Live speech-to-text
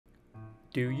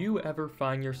Do you ever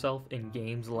find yourself in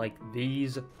games like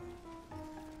these?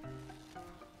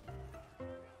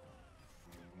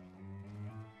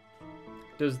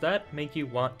 Does that make you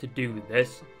want to do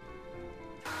this?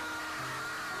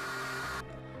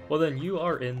 Well then, you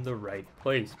are in the right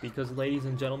place, because ladies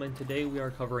and gentlemen, today we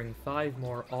are covering 5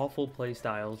 more awful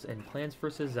playstyles in Plants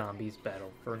vs. Zombies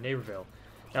Battle for Neighborville.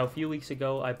 Now, a few weeks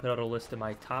ago, I put out a list of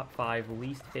my top 5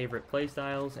 least favorite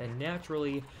playstyles, and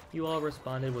naturally, you all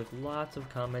responded with lots of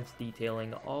comments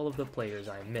detailing all of the players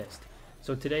I missed.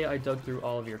 So today I dug through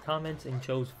all of your comments and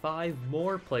chose 5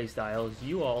 more playstyles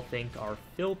you all think are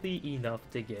filthy enough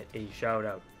to get a shout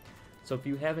out. So if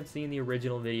you haven't seen the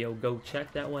original video, go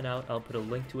check that one out. I'll put a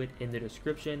link to it in the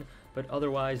description, but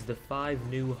otherwise the 5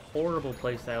 new horrible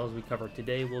playstyles we covered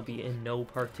today will be in no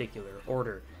particular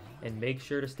order. And make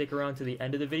sure to stick around to the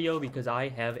end of the video because I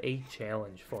have a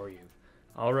challenge for you.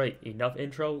 Alright, enough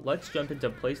intro, let's jump into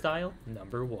playstyle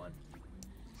number 1.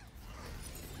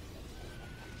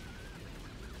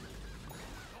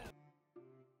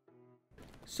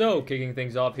 So, kicking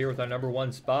things off here with our number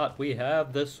 1 spot, we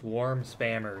have the Swarm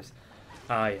Spammers.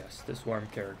 Ah yes, the Swarm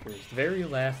characters, the very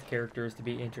last characters to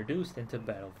be introduced into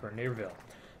Battle for Neighborville.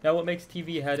 Now what makes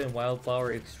TV Head and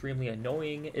Wildflower extremely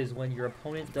annoying is when your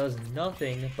opponent does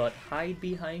nothing but hide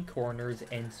behind corners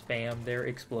and spam their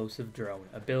explosive drone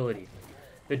ability.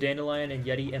 The Dandelion and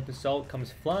Yeti Imp Assault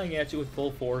comes flying at you with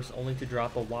full force only to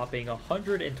drop a whopping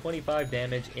 125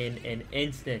 damage in an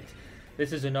instant.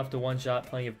 This is enough to one-shot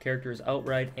plenty of characters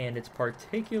outright, and it's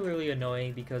particularly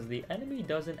annoying because the enemy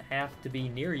doesn't have to be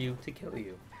near you to kill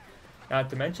you. Not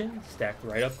to mention, stack the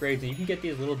right upgrades, and you can get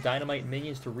these little dynamite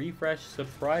minions to refresh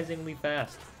surprisingly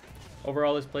fast.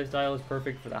 Overall, this playstyle is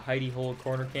perfect for the hidey-hole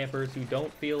corner campers who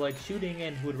don't feel like shooting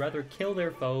and who would rather kill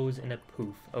their foes in a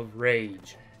poof of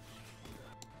rage.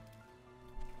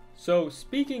 So,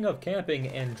 speaking of camping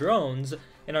and drones,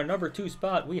 in our number 2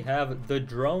 spot we have the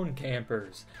Drone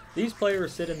Campers. These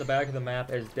players sit in the back of the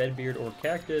map as Deadbeard or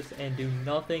Cactus and do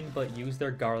nothing but use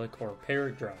their garlic or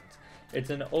parrot drones. It's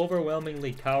an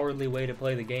overwhelmingly cowardly way to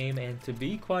play the game, and to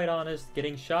be quite honest,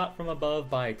 getting shot from above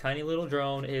by a tiny little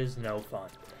drone is no fun.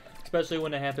 Especially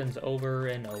when it happens over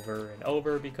and over and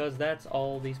over, because that's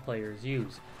all these players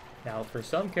use. Now, for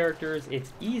some characters,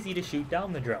 it's easy to shoot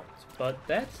down the drones, but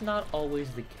that's not always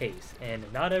the case, and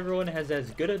not everyone has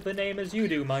as good of a name as you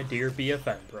do, my dear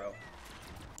BFN Pro.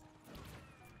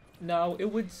 Now,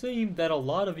 it would seem that a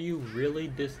lot of you really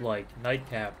dislike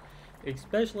Nightcap,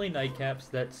 especially Nightcaps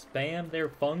that spam their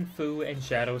Fung Fu and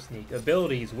Shadow Sneak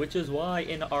abilities, which is why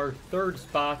in our 3rd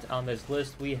spot on this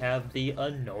list we have the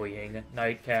Annoying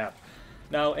Nightcap.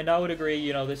 Now, and I would agree,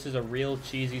 you know, this is a real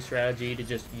cheesy strategy to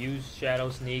just use Shadow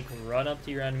Sneak, run up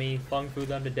to your enemy, Fung Fu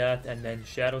them to death, and then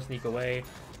Shadow Sneak away,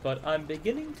 but I'm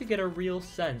beginning to get a real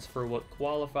sense for what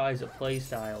qualifies a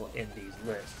playstyle in these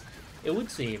lists. It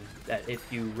would seem that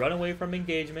if you run away from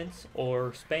engagements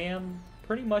or spam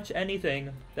pretty much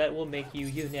anything, that will make you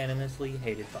unanimously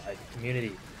hated by the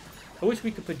community. I wish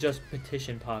we could just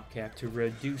petition PopCap to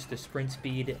reduce the sprint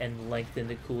speed and lengthen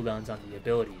the cooldowns on the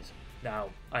abilities.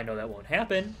 Now, I know that won't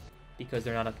happen, because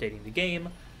they're not updating the game,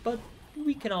 but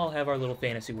we can all have our little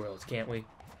fantasy worlds, can't we?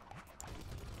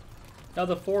 Now,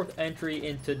 the 4th entry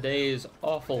in today's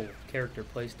awful character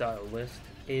playstyle list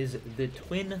is the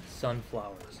Twin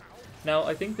Sunflowers. Now,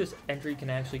 I think this entry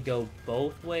can actually go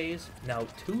both ways. Now,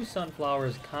 2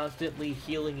 sunflowers constantly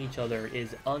healing each other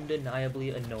is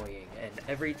undeniably annoying, and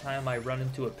every time I run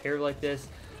into a pair like this,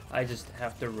 I just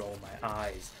have to roll my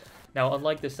eyes. Now,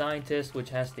 unlike the Scientist,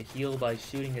 which has to heal by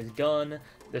shooting his gun,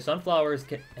 the Sunflowers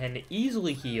can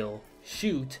easily heal,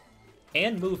 shoot,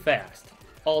 and move fast,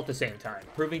 all at the same time,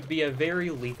 proving to be a very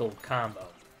lethal combo.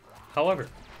 However,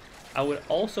 I would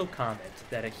also comment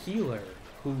that a healer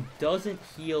who doesn't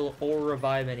heal or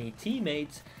revive any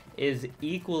teammates is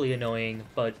equally annoying,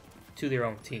 but to their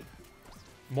own team.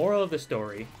 Moral of the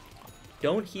story,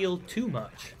 don't heal too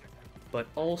much, but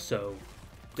also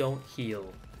don't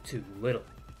heal too little.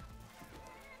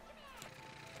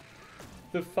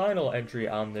 The final entry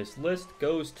on this list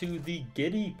goes to the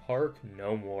Giddy Park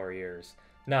Gnome Warriors.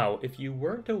 Now, if you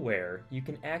weren't aware, you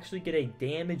can actually get a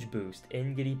damage boost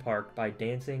in Giddy Park by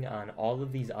dancing on all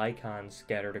of these icons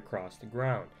scattered across the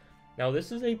ground. Now,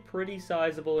 this is a pretty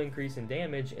sizable increase in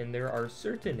damage, and there are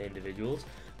certain individuals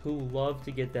who love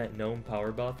to get that gnome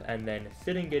power buff and then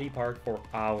sit in Giddy Park for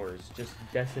hours, just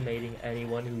decimating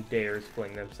anyone who dares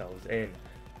fling themselves in.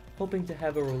 Hoping to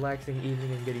have a relaxing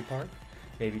evening in Giddy Park?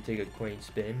 Maybe take a quaint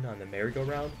spin on the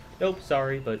merry-go-round? Nope,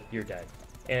 sorry, but you're dead.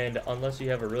 And unless you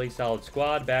have a really solid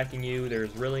squad backing you,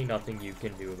 there's really nothing you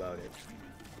can do about it.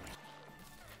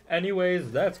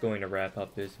 Anyways, that's going to wrap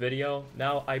up this video.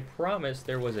 Now, I promised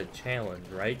there was a challenge,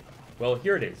 right? Well,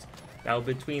 here it is. Now,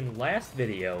 between last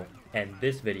video and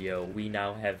this video, we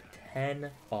now have 10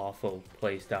 awful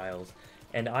playstyles.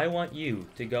 And I want you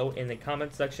to go in the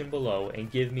comment section below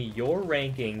and give me your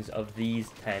rankings of these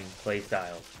 10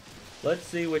 playstyles. Let's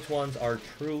see which ones are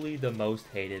truly the most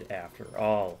hated after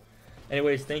all.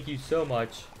 Anyways, thank you so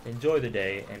much, enjoy the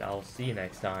day, and I'll see you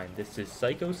next time. This is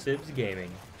Psycho Sibs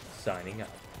Gaming, signing out.